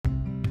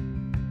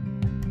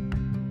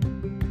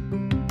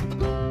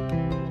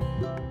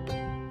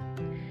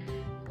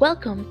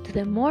Welcome to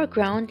the More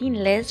Grounding,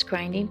 Less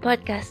Grinding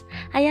podcast.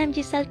 I am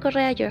Giselle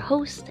Correa, your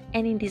host,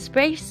 and in this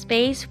brave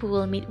space, we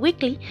will meet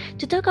weekly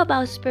to talk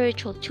about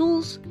spiritual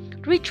tools,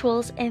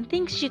 rituals, and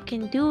things you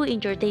can do in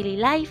your daily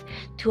life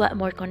to add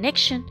more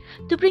connection,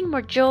 to bring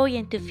more joy,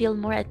 and to feel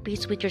more at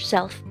peace with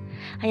yourself.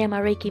 I am a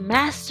Reiki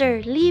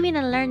master, living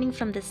and learning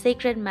from the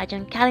sacred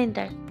Mayan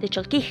calendar, the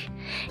Cholquij,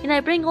 and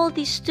I bring all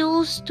these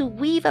tools to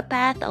weave a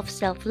path of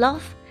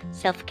self-love,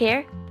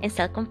 self-care, and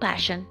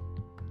self-compassion.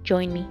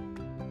 Join me.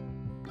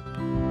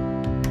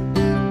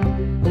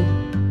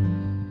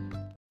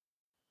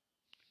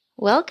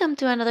 Welcome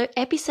to another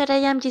episode. I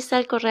am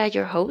Giselle Correa,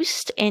 your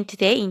host, and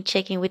today in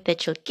Checking with the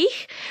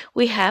Cholquij,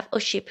 we have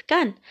Oship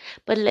Khan.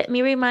 But let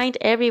me remind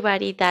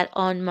everybody that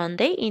on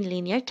Monday in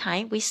linear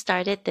time, we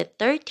started the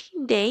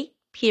 13-day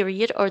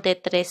period or the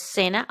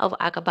Trecena of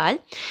Agabal.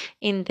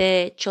 In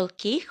the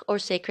Cholquij or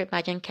Sacred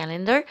Mayan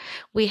calendar,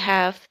 we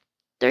have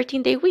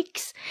 13-day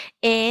weeks,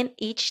 and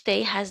each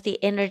day has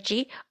the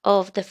energy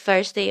of the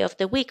first day of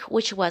the week,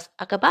 which was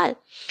Agabal.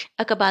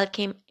 Agabal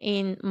came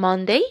in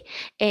Monday,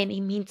 and it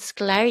means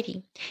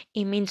clarity.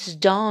 It means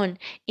dawn.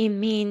 It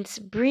means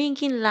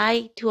bringing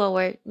light to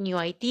our new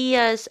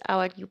ideas,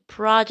 our new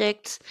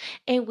projects.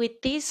 And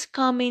with this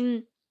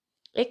coming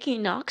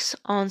equinox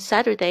on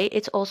Saturday,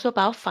 it's also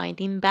about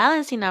finding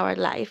balance in our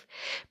life,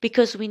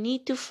 because we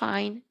need to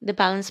find the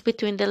balance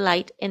between the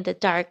light and the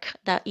dark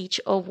that each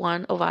of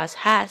one of us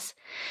has.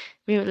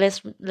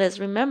 Let's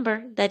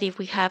remember that if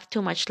we have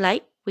too much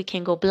light, we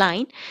can go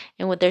blind,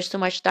 and when there's too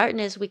much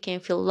darkness, we can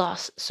feel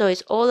lost. So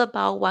it's all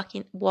about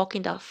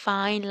walking that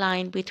fine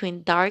line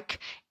between dark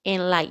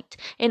and light,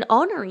 and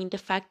honoring the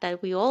fact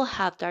that we all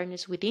have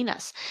darkness within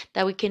us,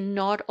 that we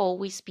cannot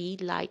always be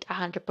light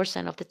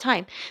 100% of the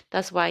time.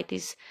 That's why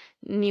this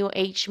new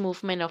age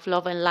movement of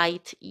love and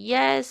light,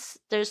 yes,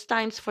 there's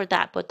times for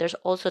that, but there's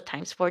also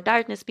times for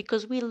darkness,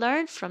 because we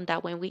learn from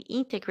that when we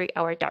integrate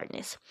our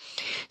darkness.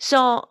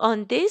 So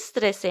on this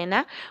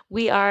Trecena,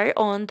 we are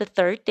on the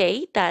third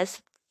day.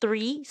 That's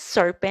three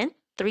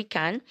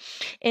Kan,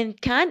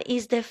 and Kan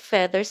is the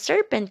feather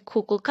serpent,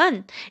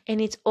 Kukulkan,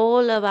 and it's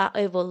all about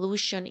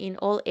evolution in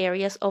all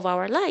areas of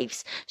our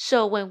lives.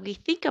 So when we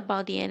think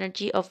about the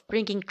energy of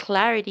bringing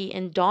clarity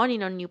and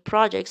dawning on new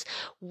projects,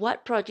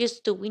 what projects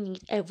do we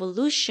need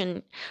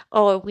evolution,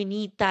 or we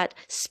need that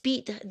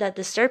speed that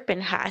the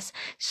serpent has?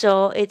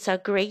 So it's a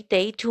great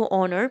day to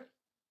honor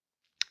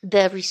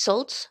the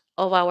results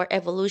of our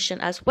evolution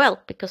as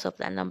well, because of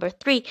that number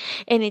 3.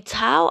 And it's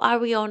how are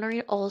we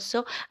honoring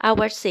also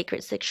our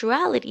sacred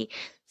sexuality.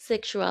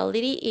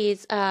 Sexuality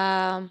is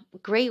a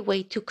great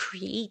way to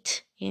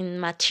create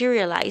and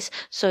materialize,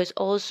 so it's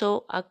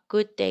also a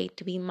good day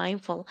to be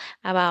mindful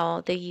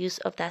about the use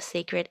of that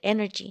sacred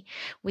energy.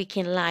 We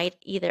can light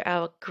either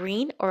a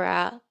green or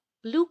a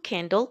blue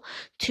candle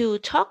to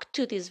talk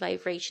to this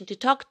vibration, to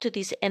talk to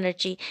this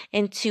energy,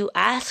 and to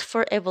ask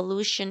for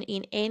evolution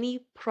in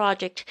any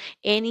project,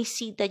 any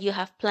seed that you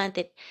have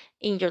planted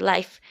in your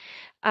life.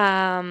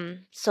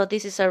 So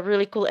this is a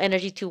really cool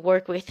energy to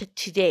work with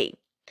today.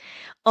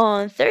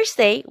 On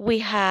Thursday, we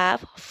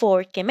have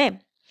 4 Keme.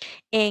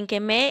 And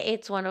Keme,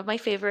 it's one of my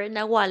favorite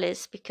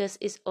Nahuales because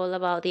it's all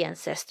about the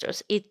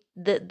ancestors.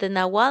 The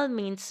Nahual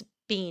means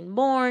being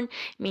born,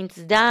 means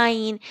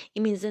dying,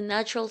 it means the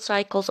natural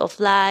cycles of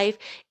life,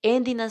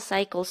 ending a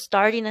cycle,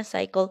 starting a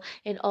cycle,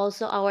 and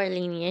also our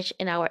lineage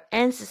and our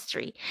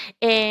ancestry.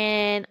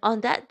 And on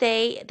that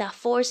day, the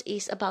force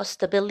is about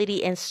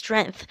stability and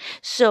strength.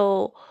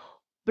 So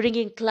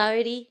bringing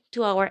clarity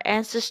to our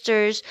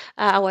ancestors,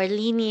 our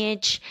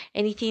lineage,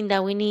 anything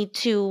that we need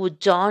to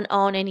dawn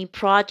on, any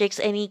projects,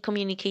 any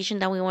communication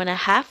that we want to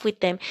have with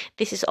them.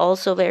 This is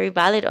also very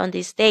valid on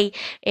this day,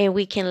 and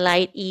we can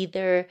light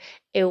either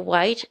a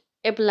white,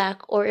 a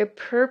black, or a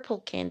purple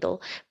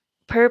candle.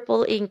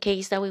 Purple in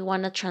case that we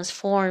want to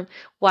transform,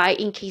 white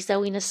in case that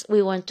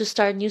we want to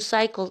start new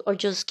cycles or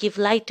just give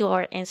light to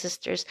our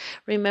ancestors.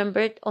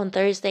 Remember on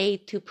Thursday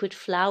to put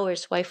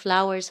flowers, white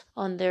flowers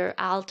on their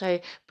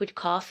altar, put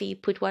coffee,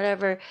 put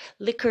whatever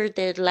liquor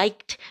they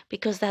liked,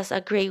 because that's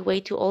a great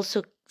way to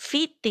also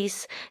feed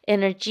this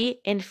energy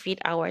and feed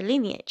our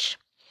lineage.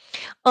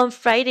 On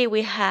Friday,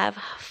 we have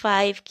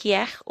 5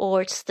 Kiach,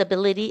 or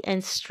stability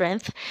and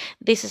strength.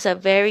 This is a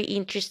very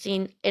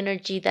interesting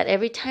energy that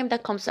every time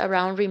that comes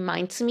around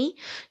reminds me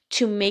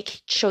to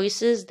make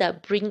choices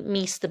that bring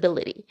me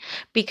stability,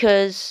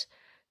 because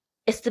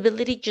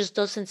stability just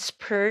doesn't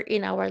spur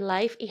in our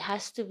life. It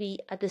has to be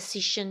a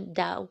decision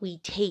that we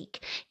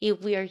take.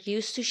 If we are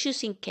used to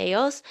choosing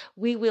chaos,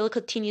 we will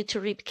continue to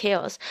reap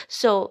chaos.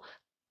 So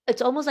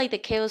it's almost like the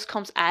chaos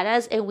comes at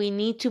us, and we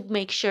need to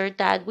make sure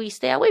that we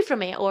stay away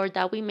from it, or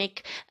that we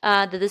make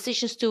the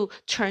decisions to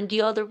turn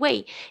the other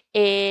way.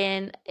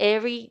 And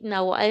every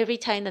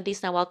time that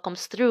this Nawal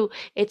comes through,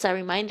 it's a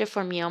reminder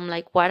for me. I'm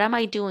like, what am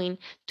I doing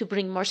to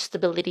bring more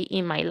stability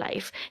in my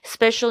life,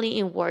 especially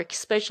in work,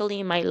 especially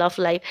in my love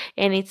life?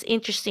 And it's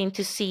interesting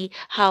to see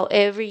how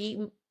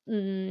every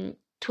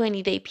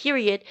 20-day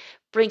period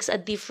brings a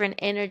different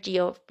energy,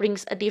 or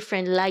brings a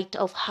different light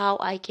of how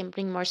I can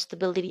bring more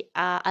stability,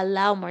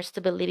 allow more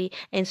stability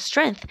and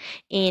strength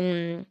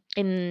in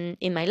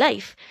my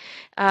life.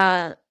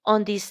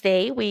 On this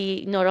day,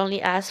 we not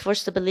only ask for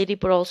stability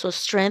but also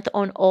strength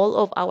on all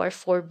of our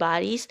four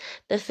bodies: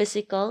 the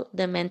physical,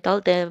 the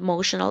mental, the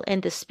emotional,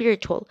 and the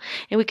spiritual.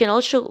 And we can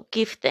also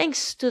give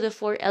thanks to the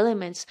four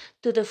elements,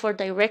 to the four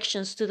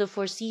directions, to the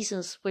four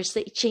seasons. We're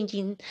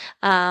changing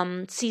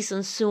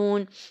seasons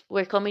soon.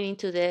 We're coming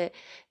into the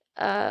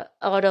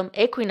autumn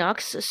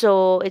equinox,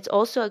 so it's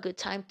also a good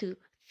time to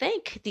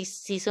thank this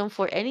season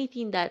for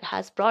anything that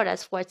has brought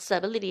us, what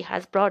stability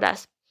has brought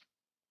us,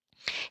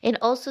 and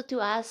also to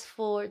ask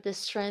for the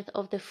strength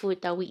of the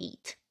food that we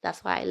eat.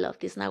 That's why I love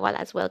this Nahual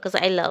as well, because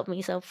I love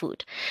me some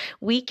food.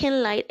 We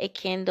can light a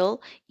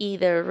candle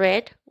either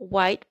red,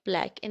 white,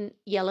 black, and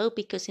yellow,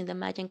 because in the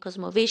Mayan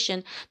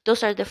cosmovision,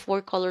 those are the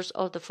four colors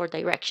of the four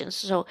directions.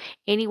 So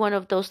any one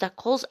of those that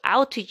calls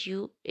out to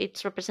you,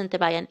 it's represented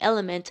by an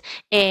element,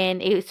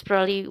 and it's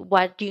probably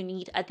what you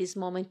need at this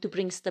moment to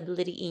bring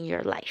stability in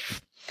your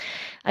life.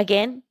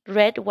 Again,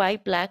 red,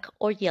 white, black,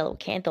 or yellow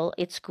candle.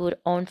 It's good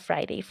on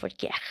Friday for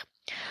Kiach.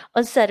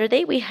 On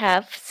Saturday, we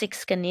have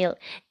six canil.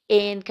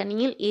 And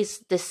canil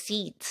is the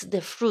seeds, the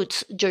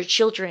fruits, your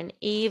children.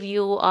 If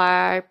you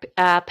are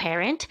a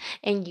parent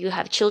and you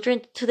have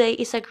children, today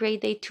is a great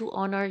day to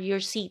honor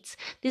your seeds.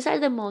 These are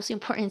the most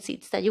important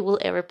seeds that you will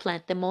ever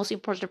plant. The most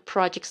important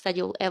projects that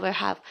you'll ever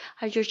have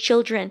are your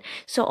children.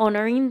 So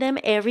honoring them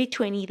every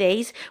 20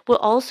 days will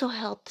also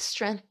help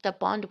strengthen the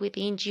bond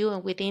within you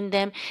and within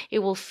them. It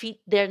will feed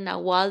their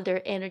nawal,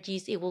 their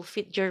energies. It will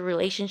feed your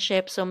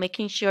relationship. So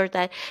making sure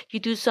that you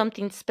do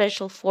something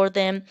special for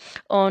them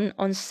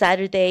on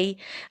Saturday.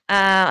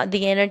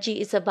 The energy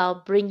is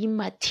about bringing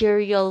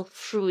material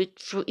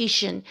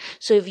fruition.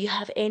 So if you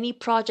have any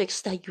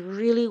projects that you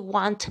really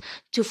want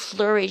to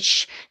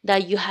flourish,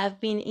 that you have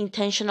been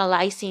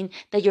intentionalizing,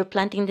 that you're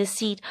planting the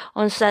seed,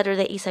 on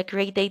Saturday is a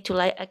great day to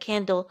light a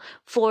candle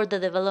for the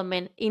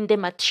development in the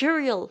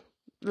material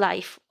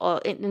life, or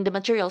in the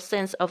material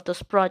sense of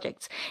those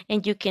projects.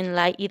 And you can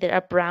light either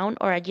a brown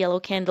or a yellow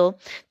candle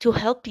to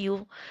help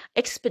you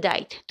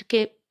expedite,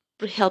 to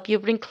help you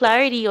bring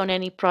clarity on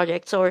any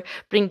projects, or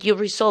bring you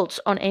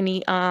results on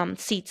any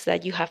seeds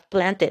that you have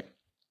planted.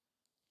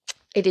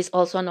 It is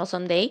also an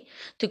awesome day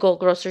to go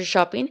grocery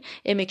shopping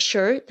and make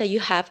sure that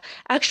you have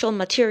actual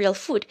material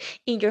food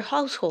in your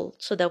household.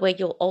 So that way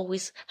you'll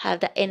always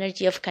have the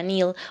energy of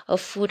canil, of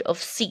food, of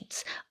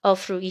seeds, of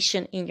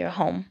fruition in your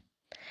home.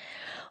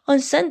 On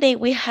Sunday,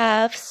 we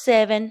have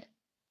seven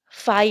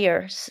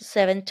fires,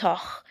 seven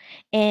toch,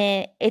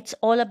 and it's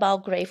all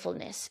about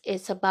gratefulness.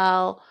 It's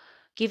about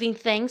giving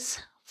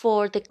thanks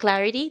for the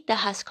clarity that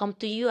has come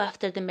to you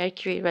after the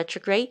Mercury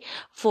retrograde,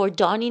 for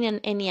dawning on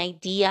any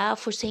idea,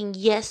 for saying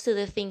yes to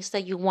the things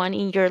that you want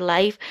in your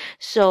life.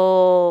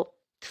 So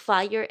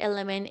fire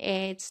element,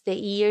 it's the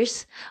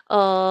ears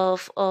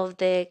of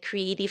the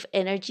creative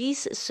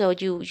energies. So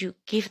you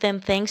give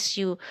them thanks,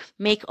 you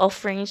make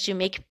offerings, you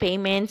make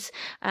payments.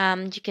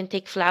 You can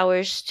take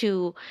flowers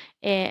to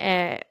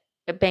a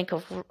bank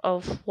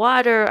of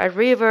water, a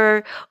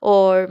river,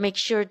 or make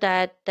sure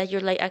that you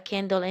light a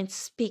candle and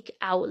speak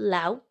out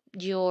loud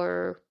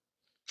your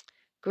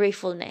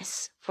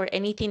gratefulness for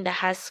anything that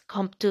has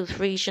come to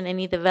fruition,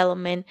 any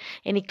development,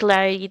 any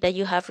clarity that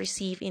you have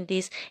received in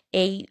these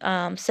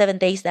 7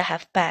 days that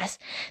have passed.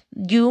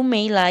 You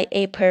may light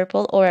a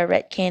purple or a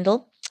red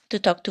candle to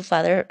talk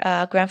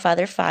to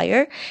grandfather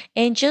fire,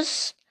 and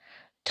just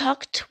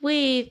talked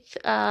with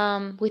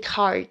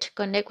heart,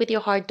 connect with your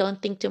heart,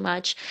 don't think too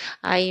much.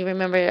 I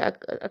remember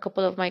a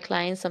couple of my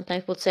clients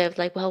sometimes would say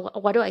like, well,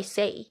 what do I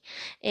say?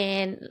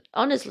 And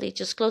honestly,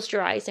 just close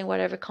your eyes and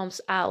whatever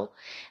comes out.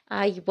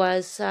 I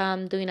was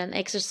doing an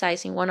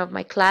exercise in one of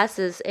my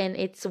classes, and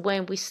it's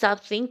when we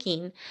stop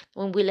thinking,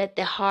 when we let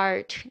the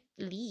heart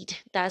lead,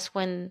 that's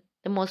when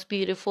the most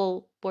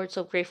beautiful words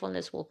of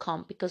gratefulness will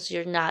come, because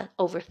you're not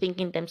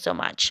overthinking them so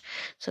much.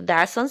 So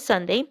that's on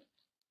Sunday.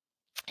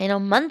 And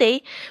on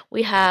Monday,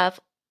 we have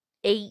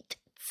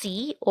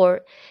 8C,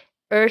 or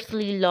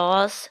earthly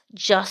laws,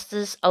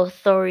 justice,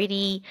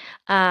 authority.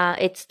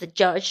 It's the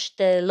judge,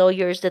 the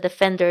lawyers, the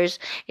defenders.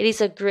 It is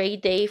a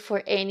great day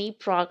for any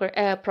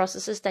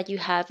processes that you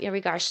have in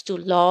regards to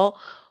law,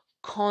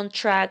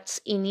 contracts,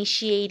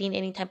 initiating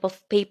any type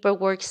of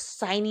paperwork,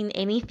 signing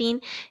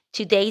anything.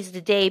 Today is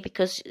the day,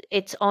 because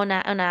it's on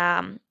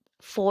a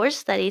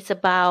force that is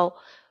about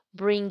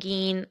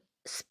bringing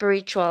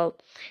spiritual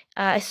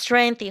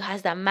strength. It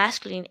has that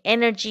masculine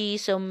energy,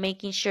 so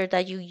making sure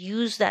that you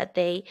use that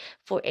day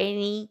for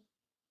any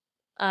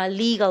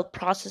legal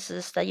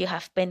processes that you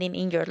have pending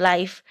in your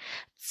life.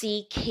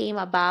 C came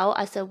about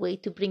as a way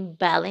to bring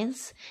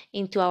balance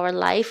into our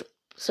life,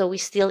 so we're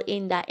still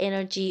in that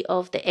energy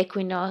of the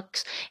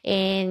equinox,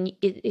 and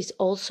it is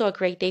also a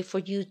great day for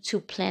you to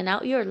plan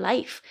out your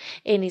life,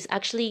 and it's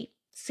actually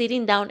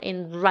sitting down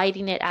and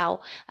writing it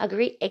out. A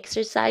great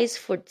exercise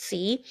for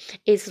C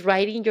is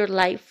writing your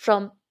life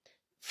from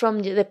from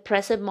the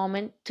present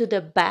moment to the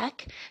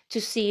back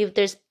to see if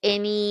there's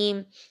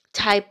any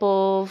type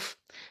of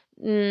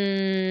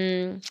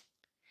mm,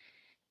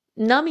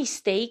 no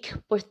mistake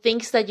or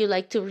things that you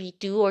like to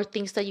redo or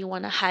things that you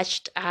want to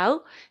hash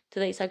out.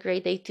 Today's a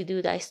great day to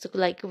do that, is to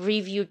like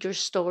review your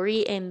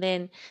story and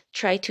then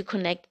try to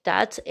connect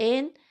that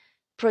and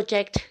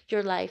project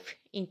your life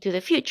into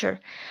the future.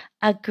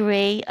 A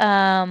great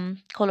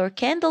color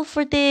candle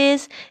for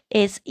this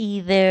is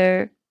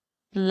either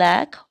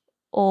black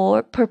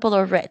or purple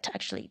or red,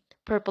 actually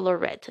purple or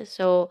red.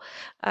 So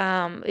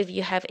if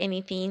you have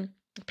anything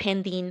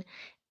pending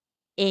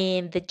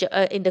in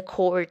the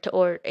court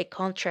or a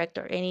contract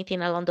or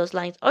anything along those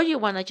lines, or you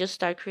want to just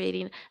start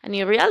creating a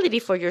new reality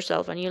for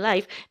yourself, a new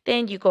life,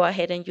 then you go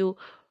ahead and you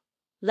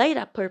light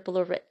a purple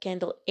or red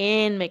candle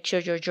and make sure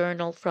you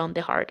journal from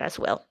the heart as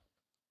well.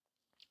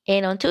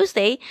 And on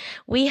Tuesday,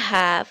 we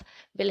have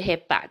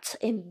Belhepats.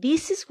 And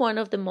this is one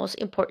of the most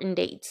important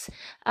dates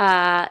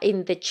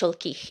in the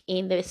Cholquij,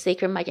 in the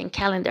sacred Mayan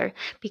calendar,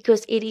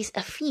 because it is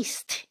a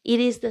feast. It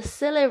is the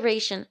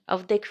celebration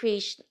of the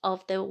creation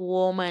of the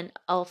woman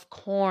of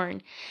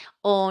corn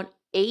on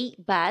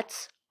 8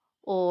 bats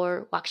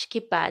or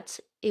Wakshki bats.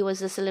 It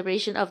was a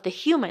celebration of the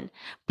human.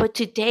 But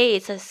today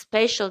it's a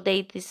special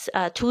day. This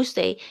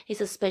Tuesday is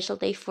a special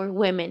day for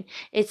women.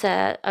 It's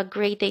a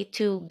great day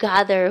to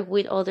gather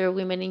with other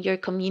women in your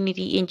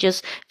community and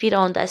just feed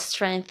on that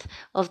strength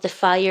of the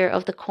fire,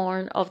 of the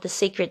corn, of the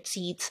sacred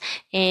seeds,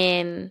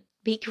 and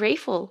be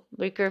grateful.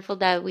 We're grateful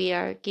that we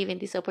are given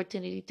this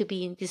opportunity to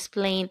be in this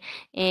plane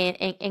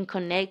and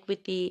connect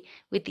with the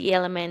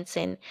elements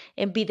and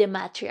be the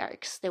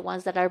matriarchs, the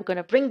ones that are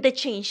gonna bring the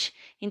change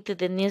into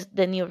the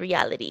new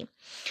reality.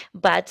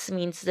 Bats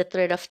means the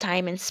thread of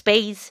time and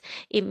space.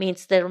 It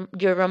means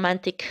your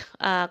romantic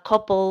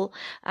couple,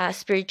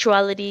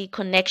 spirituality,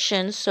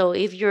 connection. So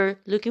if you're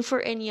looking for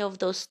any of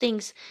those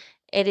things,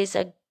 it is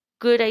a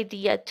good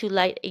idea to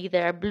light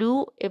either a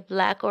blue, a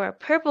black, or a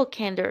purple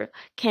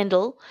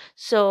candle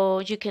so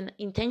you can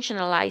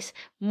intentionalize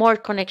more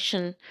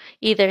connection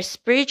either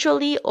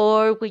spiritually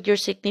or with your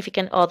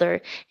significant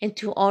other and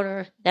to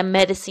honor the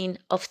medicine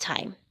of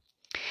time.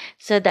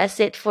 So that's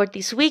it for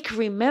this week.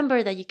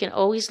 Remember that you can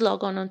always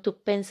log on to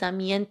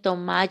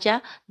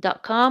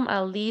pensamientomaya.com.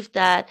 I'll leave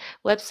that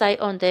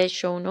website on the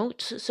show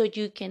notes so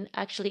you can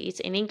actually, it's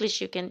in English,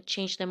 you can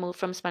change the mode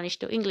from Spanish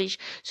to English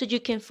so you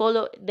can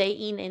follow day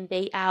in and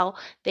day out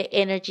the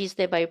energies,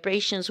 the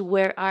vibrations,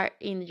 where are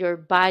in your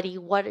body,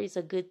 what is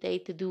a good day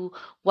to do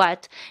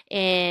what,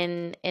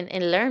 and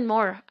learn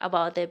more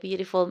about the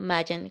beautiful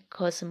Mayan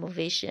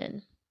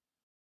cosmovision.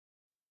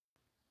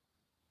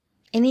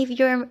 And if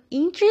you're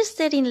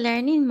interested in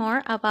learning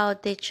more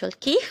about the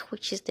Cholquij,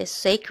 which is the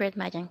sacred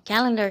Mayan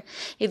calendar,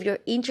 if you're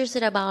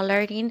interested about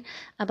learning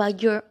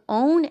about your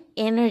own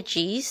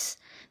energies,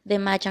 the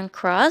Mayan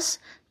cross,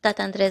 that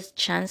Andres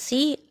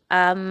Chansi,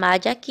 a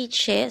Maya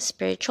Quiche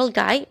spiritual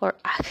guide, or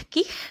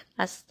Ajkij,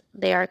 as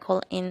they are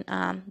called in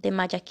the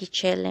Maya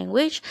Quiche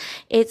language,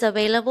 it's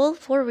available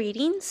for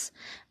readings.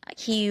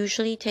 He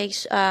usually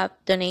takes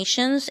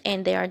donations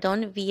and they are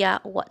done via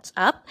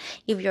WhatsApp.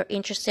 If you're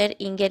interested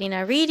in getting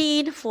a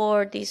reading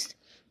for these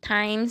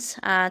times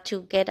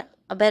to get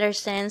a better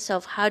sense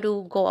of how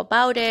to go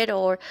about it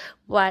or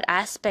what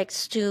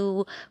aspects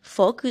to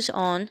focus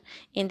on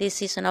in this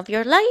season of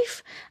your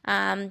life,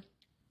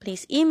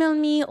 please email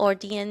me or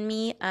DM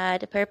me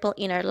at Purple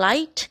Inner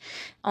Light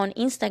on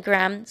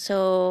Instagram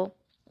so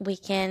we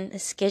can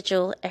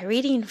schedule a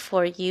reading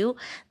for you.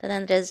 That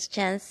Andres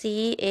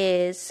Chansi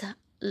is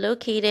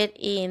located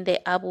in the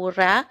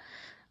Aburrá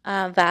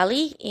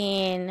Valley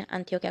in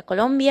Antioquia,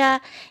 Colombia,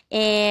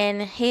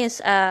 and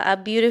he's a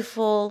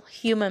beautiful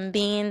human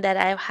being that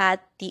I've had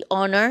the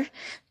honor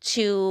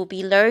to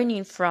be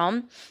learning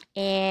from.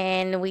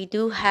 And we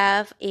do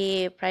have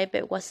a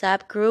private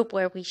WhatsApp group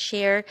where we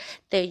share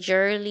the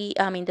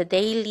the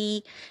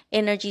daily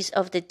energies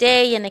of the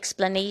day and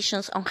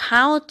explanations on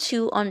how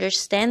to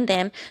understand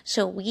them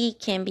so we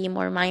can be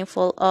more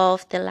mindful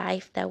of the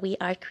life that we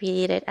are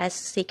created as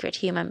sacred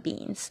human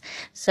beings.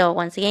 So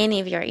once again,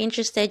 if you're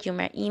interested, you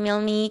may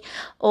email me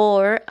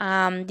or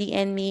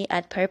DM me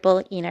at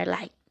Purple Inner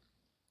Light.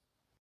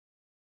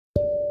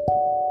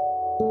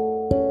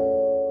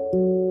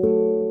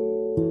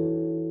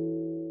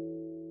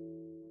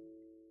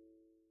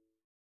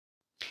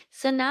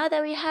 So now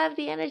that we have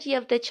the energy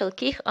of the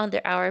Cholquij under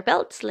our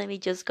belts, let me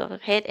just go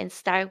ahead and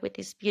start with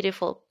this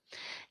beautiful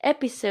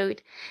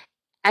episode.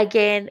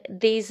 Again,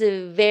 this is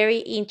a very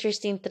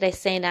interesting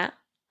trecena.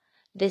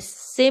 The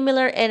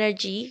similar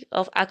energy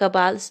of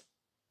Akabals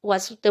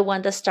was the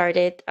one that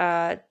started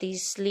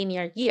this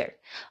linear year.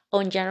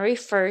 On January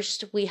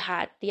 1st, we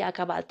had the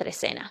Akabal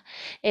Trecena.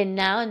 And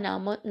now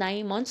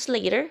 9 months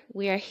later,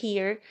 we are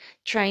here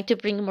trying to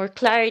bring more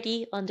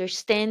clarity,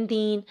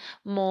 understanding,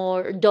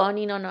 more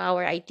dawning on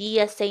our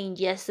ideas, saying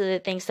yes to the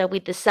things that we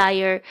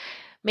desire,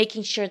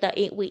 making sure that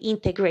we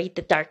integrate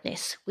the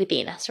darkness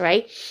within us,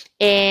 right?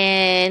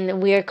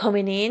 And we are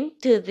coming in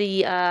to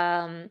the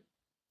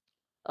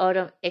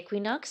autumn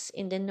equinox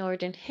in the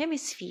northern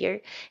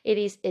hemisphere. It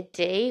is a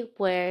day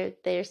where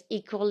there's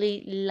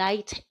equally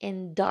light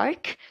and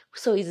dark,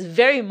 so it's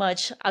very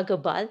much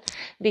agabal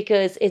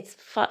because it's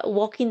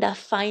walking that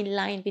fine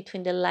line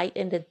between the light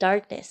and the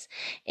darkness,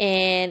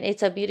 and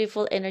it's a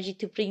beautiful energy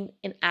to bring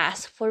and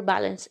ask for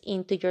balance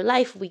into your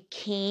life. We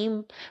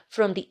came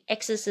from the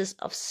excesses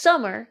of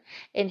summer,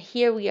 and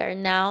here we are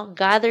now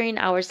gathering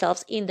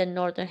ourselves in the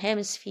northern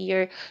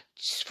hemisphere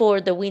for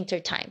the winter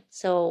time.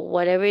 So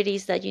whatever it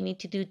is that you need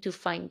to do to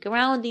find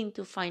grounding,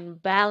 to find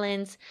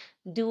balance,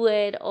 do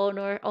it.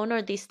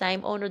 Honor this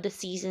time, honor the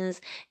seasons.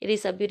 It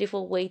is a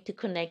beautiful way to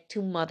connect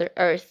to Mother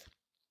Earth.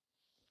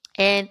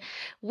 And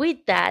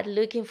with that,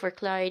 looking for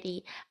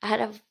clarity, I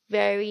had a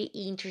very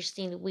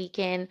interesting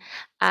weekend.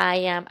 I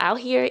am out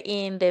here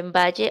in the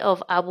Valle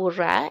of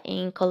Aburrá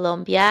in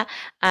Colombia.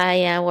 I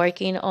am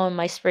working on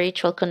my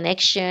spiritual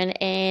connection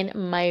and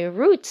my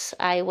roots.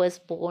 I was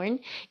born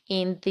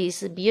in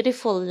this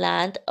beautiful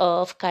land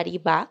of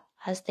Cariba,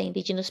 as the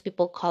indigenous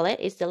people call it.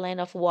 It's the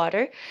land of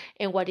water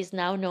and what is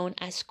now known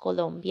as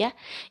Colombia.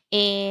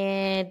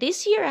 And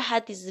this year I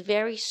had this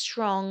very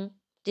strong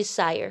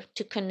desire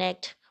to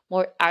connect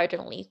more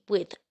ardently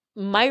with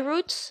my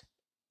roots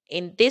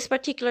in this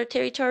particular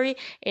territory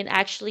and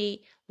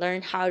actually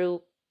learn how to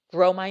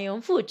grow my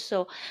own food.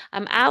 So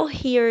I'm out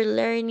here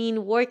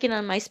learning, working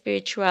on my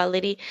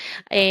spirituality,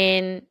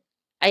 and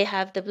I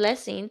have the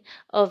blessing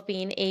of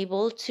being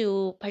able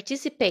to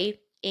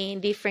participate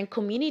in different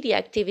community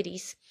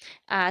activities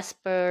as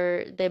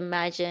per the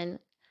Mayan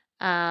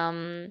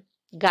um,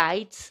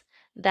 guides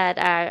that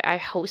are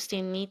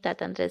hosting me,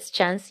 Tata Andres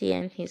Chansi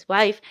and his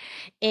wife.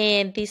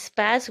 And this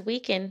past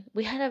weekend,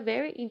 we had a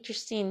very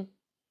interesting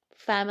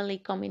family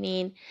coming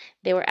in.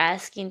 They were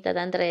asking Tata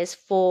Andres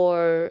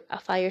for a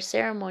fire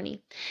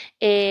ceremony.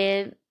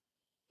 And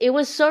it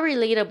was so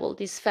relatable,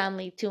 this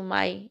family, to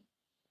my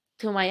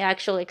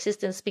actual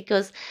existence,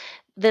 because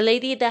the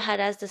lady that had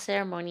asked the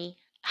ceremony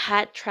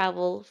had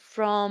traveled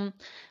from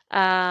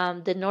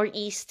the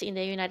Northeast in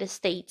the United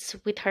States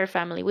with her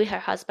family, with her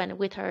husband,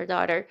 with her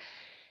daughter,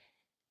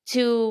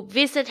 to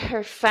visit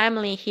her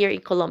family here in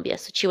Colombia.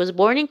 So she was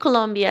born in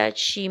Colombia,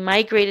 she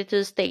migrated to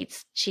the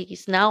States, she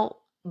is now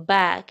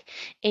back,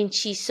 and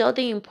she saw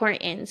the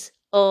importance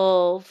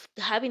of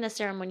having a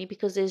ceremony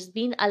because there's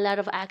been a lot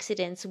of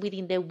accidents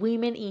within the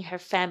women in her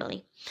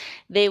family.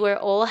 They were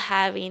all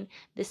having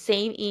the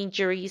same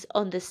injuries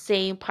on the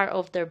same part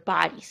of their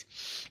bodies.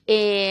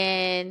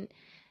 And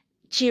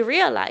she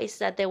realized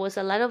that there was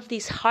a lot of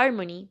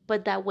disharmony,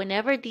 but that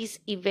whenever these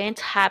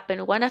events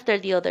happened, one after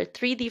the other,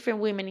 three different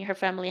women in her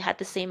family had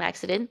the same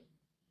accident,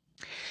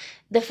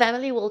 the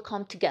family will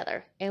come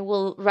together and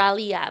will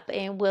rally up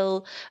and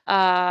will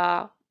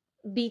uh,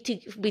 be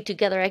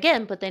together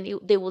again, but then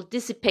they will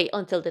dissipate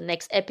until the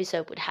next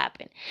episode would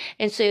happen.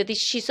 And so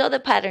she saw the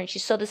pattern, she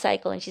saw the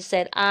cycle, and she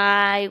said,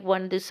 I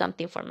want to do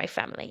something for my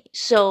family.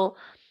 So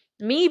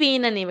me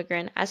being an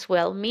immigrant as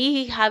well,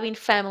 me having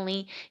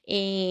family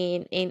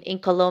in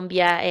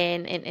Colombia,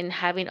 and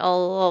having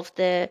all of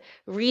the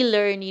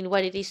relearning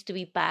what it is to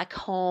be back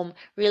home,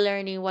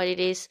 relearning what it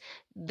is,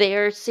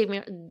 their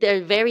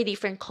very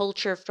different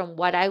culture from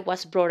what I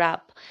was brought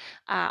up,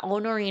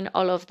 honoring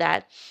all of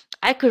that,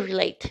 I could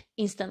relate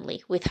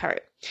instantly with her.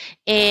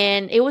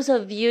 And it was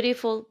a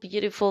beautiful,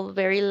 beautiful,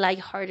 very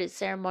light-hearted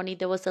ceremony.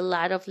 There was a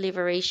lot of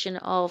liberation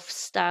of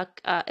stuck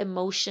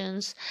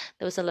emotions.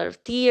 There was a lot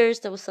of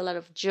tears. There was a lot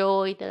of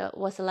joy. There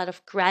was a lot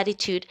of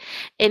gratitude.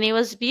 And it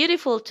was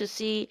beautiful to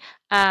see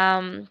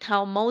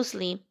how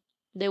mostly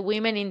the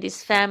women in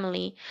this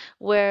family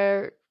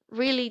were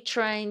really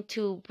trying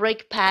to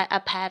break a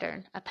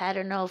pattern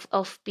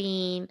of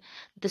being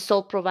the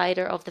sole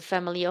provider of the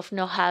family, of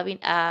not having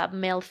a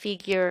male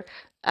figure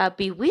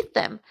be with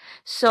them.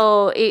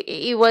 So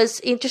it was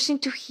interesting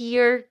to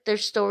hear their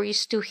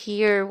stories, to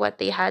hear what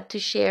they had to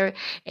share,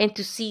 and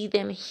to see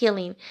them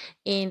healing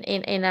in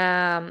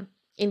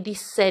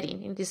this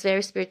setting, in this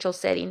very spiritual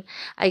setting.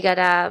 I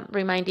gotta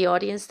remind the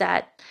audience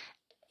that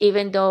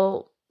even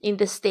though in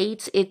the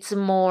States it's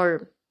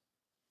more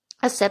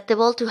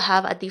acceptable to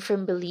have a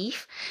different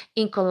belief,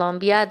 in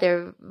Colombia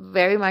they're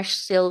very much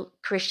still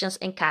Christians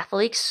and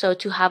Catholics. So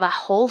to have a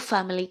whole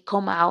family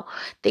come out,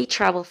 they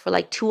travel for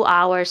like 2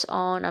 hours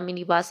on a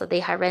minibus that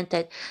they had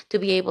rented to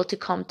be able to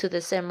come to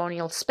the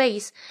ceremonial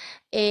space,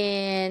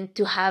 and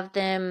to have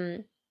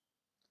them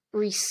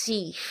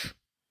receive,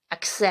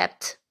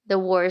 accept the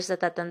words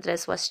that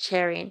Andres was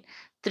sharing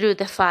through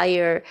the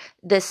fire,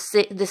 the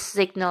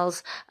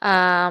signals.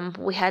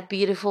 We had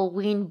beautiful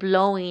wind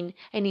blowing,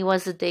 and it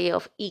was a day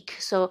of Ik.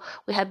 So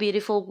we had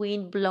beautiful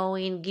wind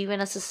blowing, giving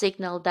us a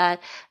signal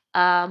that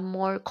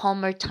more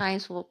calmer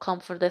times will come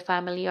for the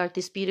family, or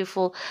this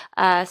beautiful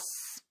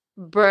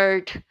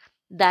bird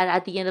that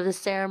at the end of the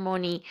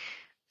ceremony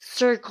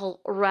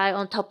circle right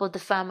on top of the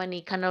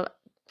family, kind of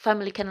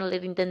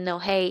letting them know,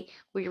 hey,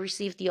 we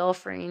received the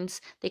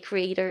offerings. The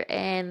creator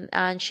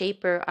and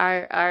shaper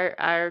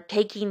are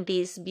taking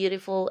this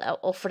beautiful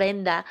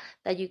ofrenda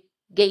that you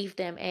gave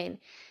them, and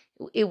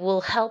it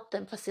will help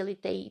them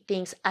facilitate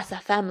things as a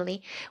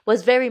family,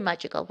 was very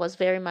magical,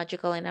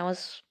 and I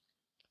was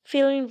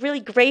feeling really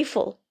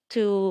grateful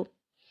to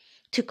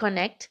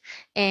connect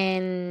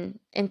and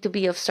to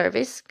be of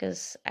service,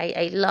 because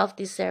I love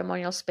these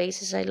ceremonial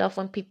spaces. I love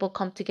when people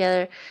come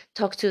together,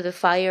 talk to the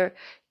fire,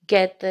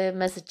 get the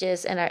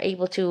messages, and are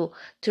able to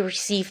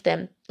receive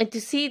them, and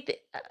to see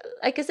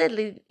like I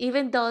said,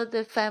 even though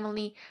the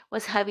family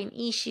was having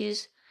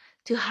issues,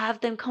 to have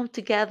them come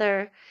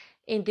together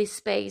in this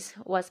space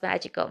was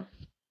magical.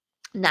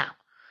 Now,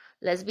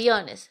 let's be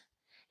honest,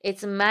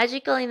 it's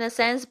magical in a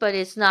sense, but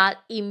it's not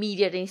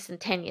immediate,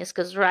 instantaneous.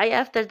 Because right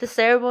after the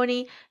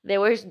ceremony, they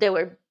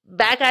were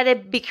back at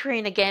it,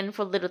 bickering again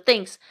for little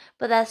things.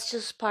 But that's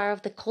just part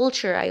of the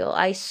culture.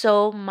 I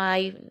saw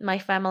my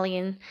family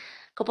and a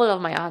couple of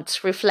my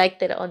aunts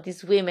reflected on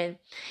these women,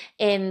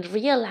 and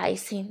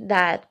realizing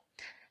that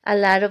a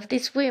lot of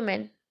these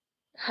women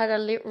had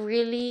a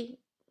really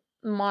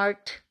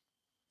marked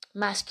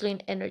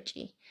masculine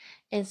energy.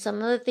 And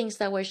some of the things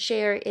that were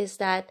shared is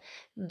that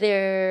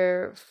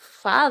their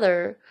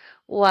father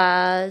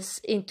was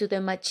into the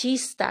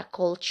machista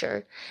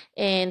culture.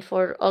 And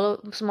for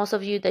most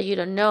of you that you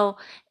don't know,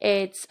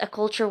 it's a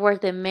culture where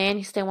the man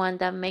is the one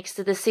that makes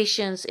the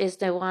decisions, is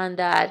the one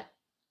that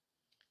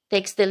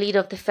takes the lead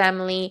of the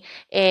family,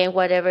 and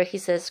whatever he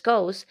says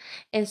goes.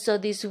 And so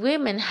these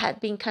women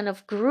had been kind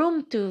of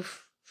groomed to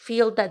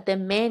feel that the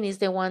man is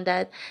the one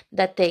that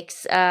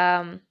takes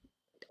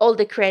all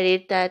the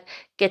credit, that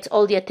gets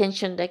all the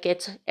attention, that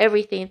gets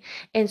everything.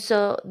 And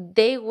so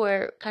they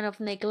were kind of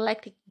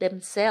neglecting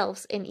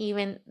themselves and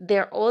even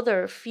their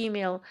other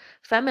female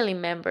family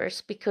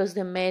members, because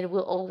the men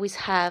will always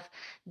have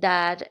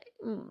that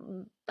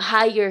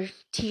higher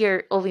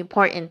tier of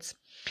importance.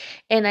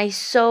 And I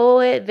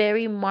saw it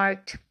very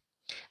marked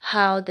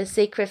how the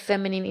sacred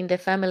feminine in the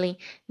family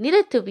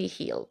needed to be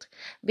healed,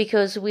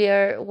 because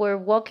we're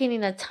walking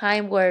in a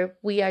time where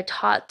we are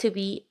taught to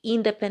be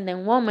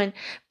independent women.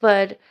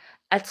 But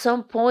at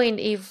some point,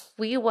 if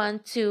we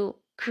want to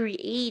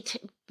create,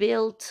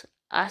 build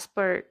as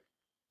per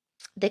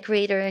the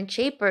creator and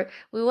shaper,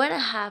 we want to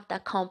have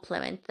that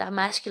complement, that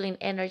masculine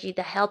energy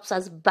that helps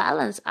us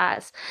balance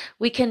us.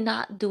 We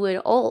cannot do it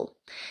all.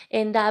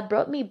 And that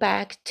brought me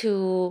back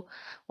to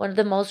one of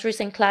the most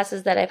recent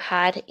classes that I've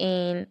had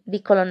in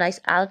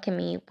Decolonized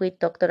Alchemy with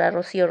Dr.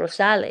 Rocio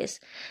Rosales.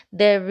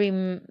 The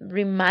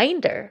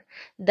reminder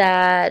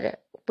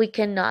that we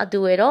cannot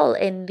do it all.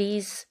 And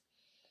this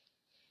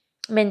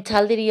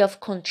mentality of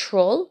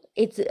control,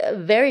 it's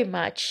very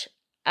much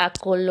a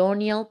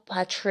colonial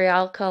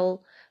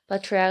patriarchal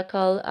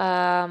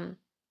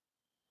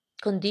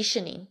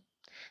conditioning.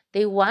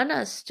 They want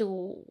us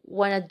to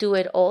want to do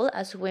it all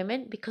as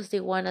women, because they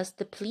want us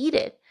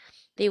depleted.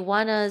 They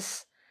want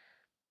us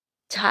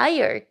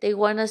tired. They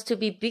want us to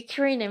be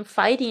bickering and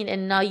fighting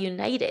and not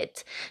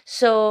united.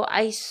 So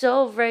I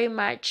saw very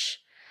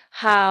much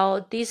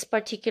how this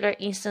particular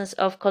instance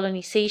of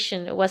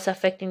colonization was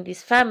affecting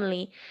this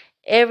family,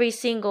 every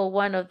single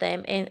one of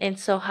them. And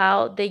so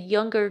how the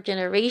younger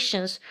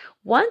generations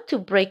want to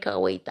break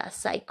away that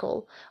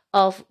cycle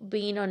of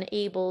being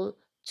unable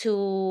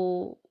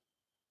to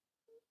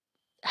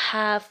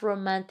have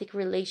romantic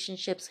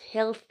relationships,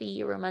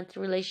 healthy romantic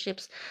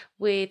relationships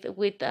with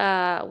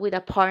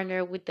a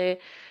partner, with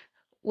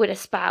a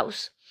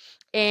spouse.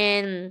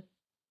 And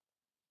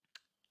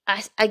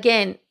as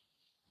again,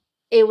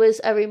 it was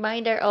a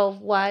reminder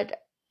of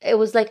what it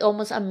was like,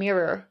 almost a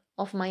mirror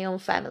of my own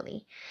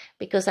family,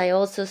 because I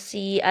also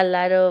see a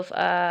lot of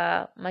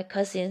my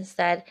cousins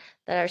that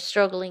are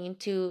struggling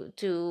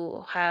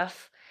to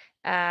have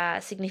a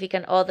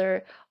significant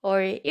other,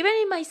 or even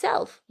in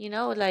myself,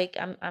 like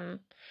I'm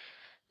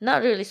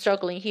not really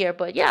struggling here,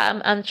 but yeah,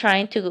 I'm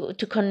trying to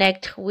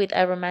connect with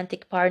a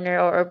romantic partner,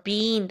 or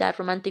being that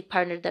romantic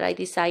partner that I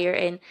desire,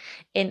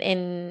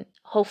 and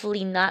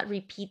hopefully not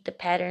repeat the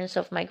patterns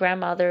of my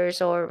grandmothers,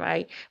 or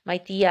my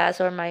tias,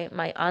 or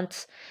my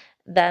aunts,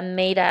 that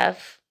made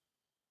of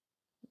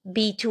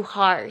be too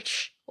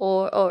harsh,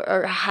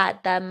 or had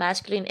that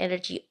masculine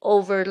energy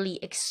overly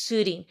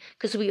exuding,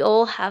 because we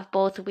all have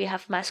both. We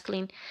have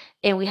masculine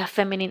and we have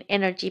feminine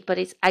energy, but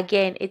it's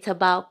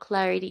about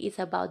clarity, it's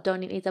about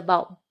dawning, it's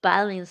about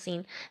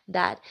balancing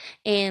that,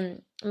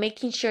 and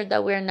making sure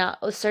that we're not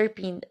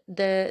usurping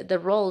the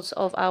roles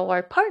of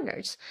our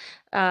partners.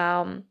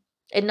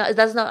 And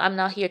that's not, I'm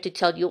not here to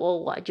tell you,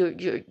 oh, what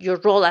your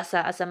role as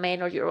a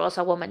man, or your role as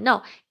a woman.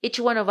 No, each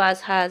one of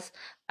us has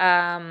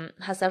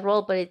a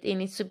role, but it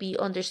needs to be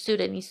understood,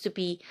 it needs to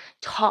be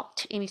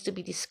talked, it needs to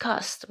be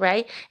discussed,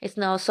 right? It's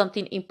not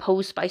something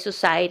imposed by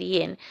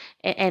society,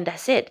 and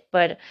that's it.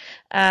 But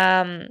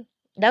that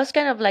was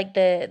kind of like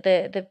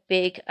the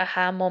big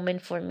aha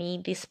moment for me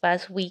this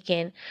past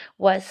weekend,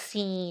 was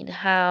seeing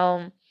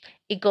how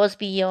it goes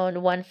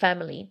beyond one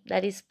family.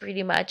 That is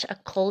pretty much a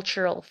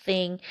cultural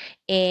thing.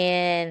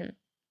 And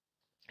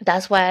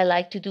that's why I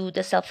like to do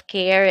the self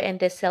care and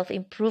the self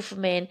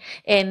improvement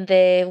and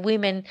the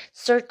women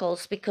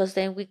circles, because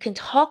then we can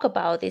talk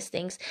about these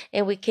things,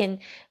 and we can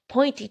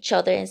point each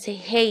other and say,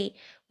 hey,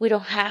 We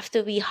don't have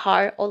to be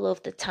hard all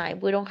of the time.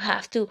 We don't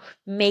have to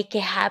make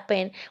it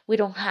happen. We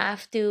don't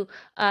have to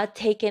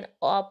take it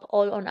up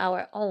all on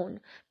our own,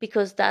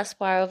 because that's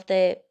part of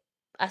the,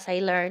 as I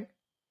learned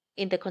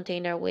in the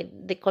container with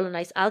the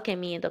colonized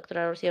alchemy and Dr.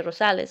 Rocio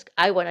Rosales.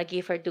 I want to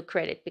give her due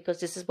credit,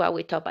 because this is what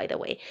we taught, by the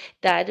way,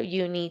 that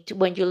you need to,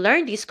 when you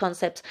learn these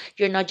concepts,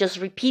 you're not just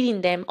repeating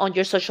them on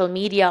your social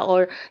media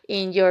or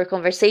in your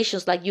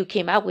conversations like you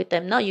came up with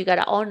them. No, you got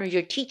to honor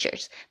your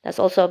teachers. That's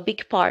also a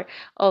big part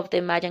of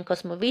the Mayan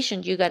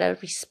cosmovision. You got to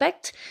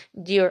respect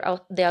the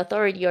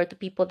authority or the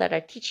people that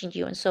are teaching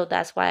you. And so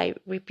that's why I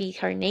repeat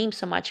her name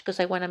so much,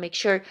 because I want to make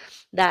sure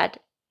that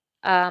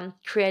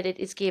credit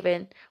is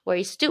given where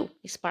it's due.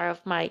 It's part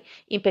of my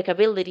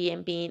impeccability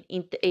and being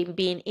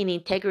in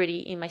integrity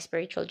in my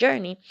spiritual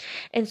journey.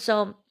 And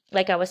so,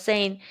 like I was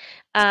saying,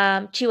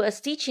 she was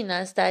teaching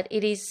us that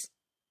it is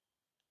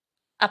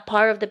a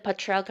part of the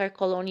patriarchal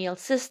colonial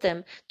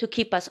system to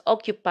keep us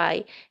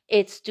occupied.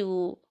 It's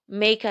to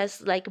make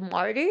us like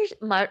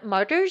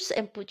martyrs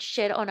and put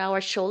shit on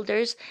our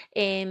shoulders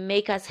and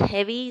make us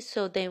heavy,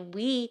 so then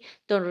we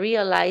don't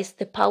realize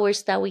the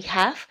powers that we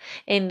have,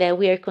 and that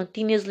we are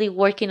continuously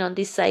working on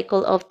this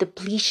cycle of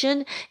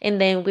depletion,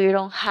 and then we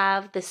don't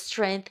have the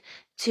strength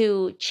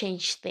to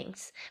change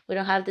things. We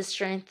don't have the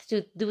strength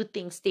to do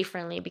things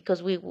differently,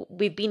 because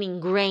we've been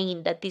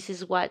ingrained that this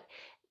is what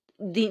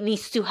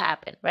needs to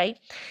happen, right?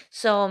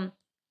 So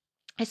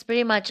it's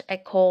pretty much a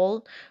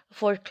call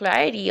for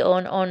clarity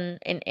on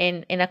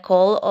and a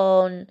call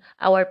on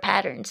our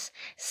patterns,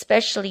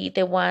 especially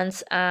the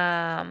ones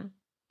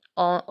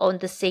on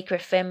the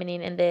sacred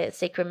feminine and the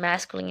sacred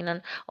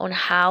masculine, on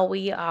how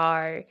we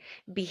are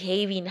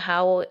behaving,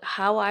 how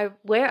are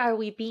where are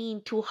we being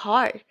too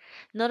hard,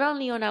 not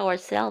only on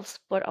ourselves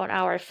but on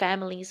our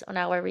families, on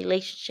our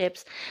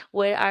relationships.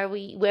 Where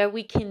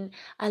we can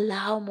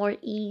allow more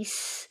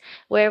ease,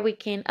 where we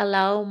can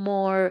allow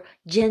more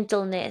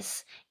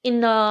gentleness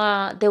in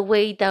the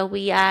way that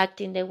we act,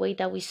 in the way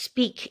that we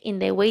speak, in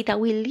the way that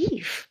we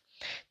live.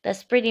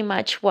 That's pretty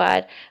much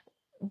what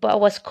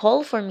was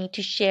called for me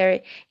to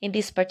share in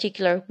this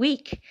particular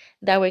week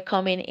that we're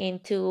coming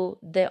into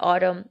the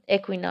autumn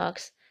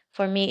equinox.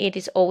 For me, it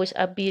is always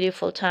a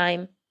beautiful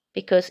time,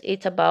 because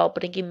it's about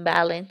bringing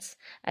balance.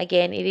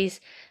 Again, it is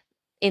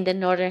in the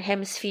northern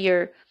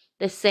hemisphere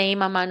the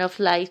same amount of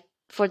light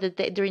for the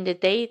day, during the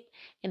day,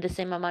 and the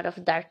same amount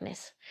of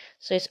darkness.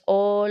 So it's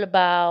all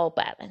about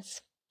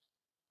balance.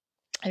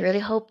 I really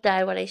hope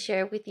that what I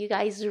shared with you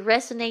guys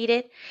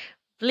resonated.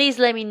 Please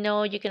let me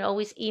know. You can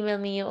always email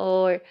me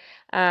or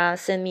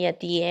send me a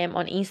DM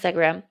on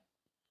Instagram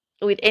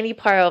with any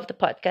part of the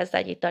podcast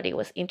that you thought it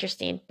was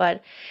interesting.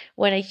 But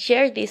when I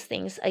share these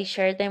things, I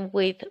share them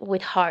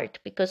with heart,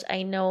 because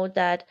I know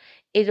that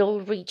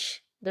it'll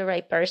reach the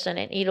right person,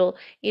 and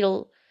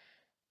it'll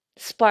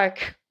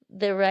spark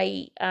the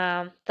right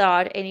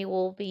thought, and it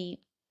will be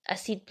a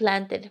seed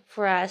planted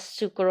for us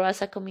to grow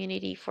as a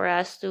community, for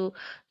us to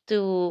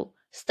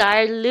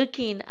start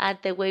looking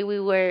at the way we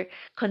were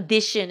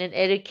conditioned and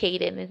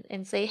educated,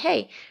 and say,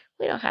 hey,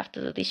 we don't have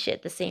to do this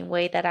shit the same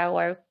way that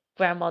our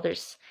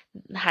grandmothers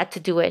had to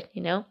do it,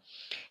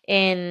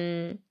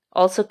 and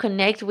also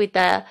connect with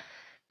the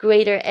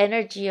greater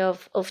energy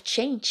of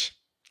change.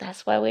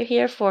 That's what we're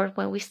here for.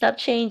 When we stop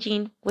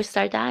changing, we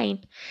start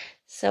dying.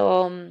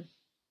 So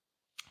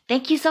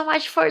thank you so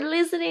much for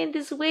listening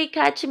this week.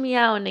 Catch me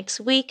out next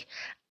week.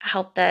 I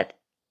hope that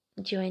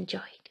you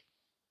enjoyed.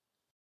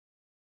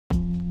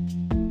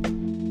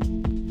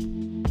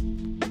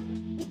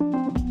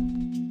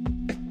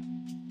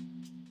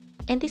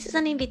 And this is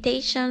an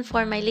invitation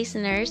for my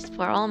listeners,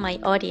 for all my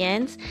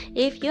audience.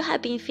 If you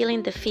have been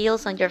feeling the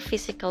feels on your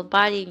physical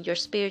body, your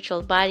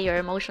spiritual body, or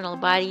emotional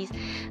bodies,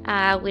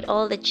 with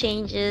all the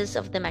changes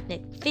of the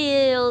magnetic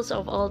fields,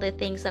 of all the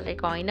things that are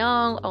going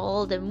on,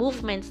 all the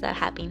movements that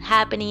have been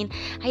happening,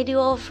 I do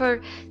offer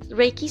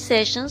Reiki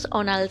sessions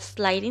on a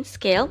sliding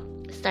scale,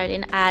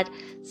 starting at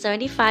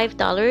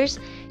 $75.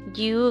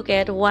 You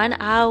get 1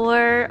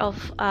 hour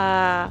of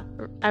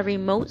a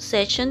remote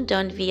session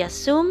done via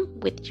Zoom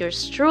with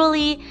yours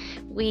truly.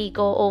 We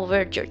go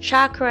over your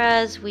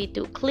chakras, we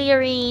do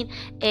clearing,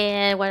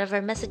 and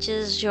whatever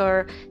messages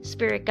your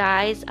spirit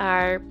guides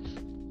are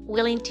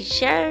willing to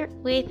share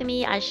with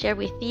me, I share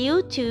with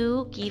you,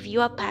 to give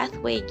you a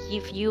pathway,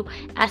 give you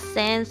a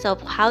sense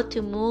of how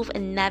to move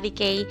and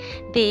navigate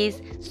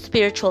these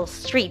spiritual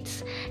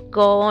streets.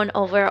 Go on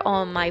over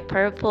on my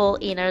Purple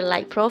Inner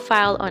Light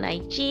profile on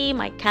IG.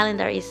 My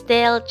calendar is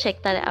there.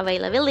 Check that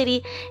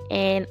availability,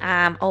 and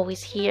I'm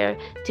always here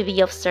to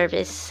be of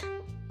service.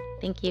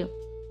 Thank you.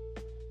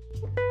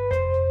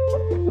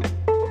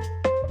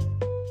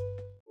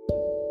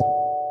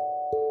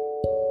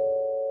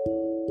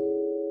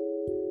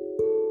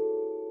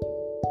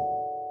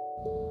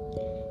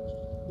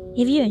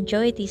 If you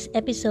enjoyed this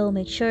episode,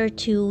 make sure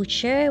to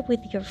share it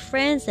with your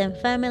friends and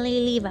family,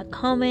 leave a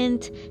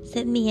comment,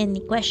 send me any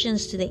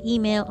questions to the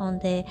email on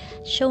the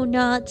show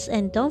notes,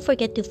 and don't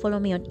forget to follow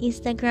me on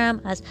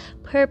Instagram as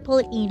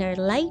Purple Inner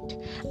Light.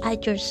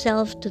 Add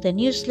yourself to the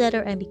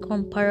newsletter and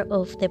become part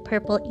of the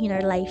Purple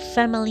Inner Light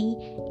family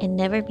and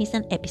never miss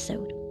an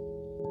episode.